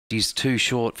He's too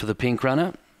short for the pink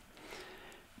runner.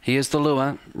 Here's the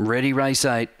lure. Ready, race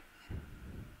 8.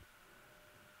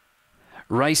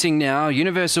 Racing now,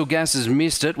 Universal Gas has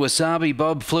missed it. Wasabi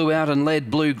Bob flew out and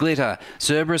led Blue Glitter.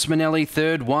 Cerberus Manelli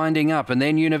third, winding up, and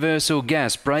then Universal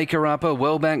Gas. Breaker Upper,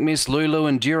 well back Miss Lulu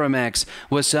and Duramax.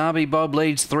 Wasabi Bob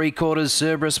leads 3/4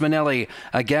 Cerberus Manelli.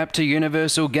 A gap to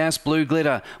Universal Gas, Blue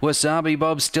Glitter. Wasabi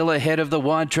Bob still ahead of the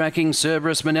wide tracking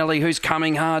Cerberus Manelli, who's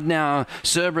coming hard now.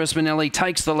 Cerberus Manelli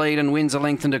takes the lead and wins a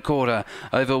length and a quarter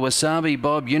over Wasabi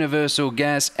Bob, Universal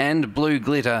Gas and Blue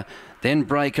Glitter. Then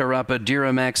Breaker Upper,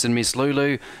 Duramax and Miss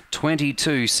Lulu,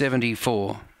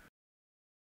 22.74.